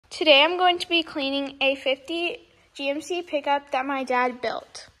Today I'm going to be cleaning a 50 GMC pickup that my dad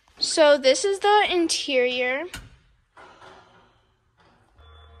built. So this is the interior.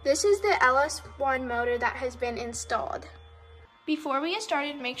 This is the LS1 motor that has been installed. Before we get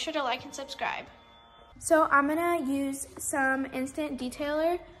started, make sure to like and subscribe. So I'm gonna use some instant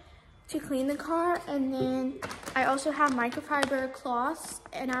detailer to clean the car, and then I also have microfiber cloths,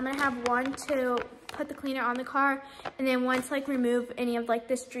 and I'm gonna have one to put the cleaner on the car, and then one to remove any of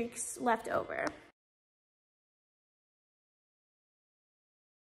the streaks left over.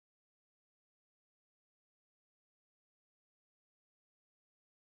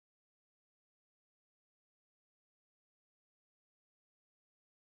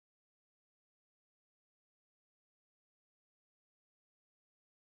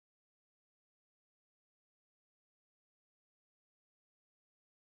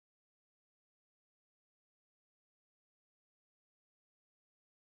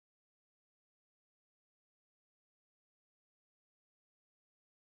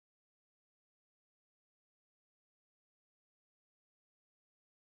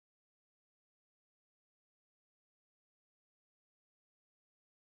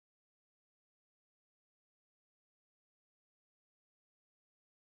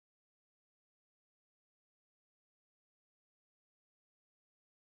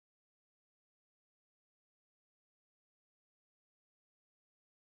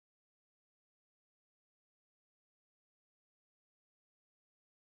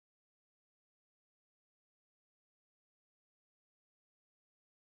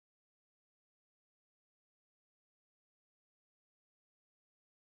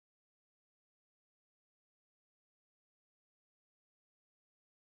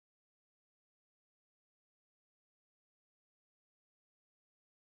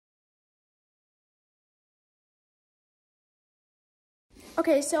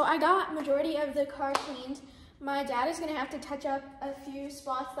 Okay, so I got majority of the car cleaned. My dad is gonna have to touch up a few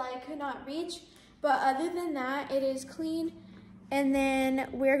spots that I could not reach, but other than that, it is clean. And then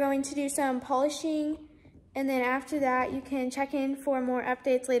we're going to do some polishing, and then after that, you can check in for more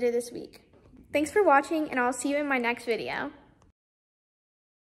updates later this week. Thanks for watching, and I'll see you in my next video.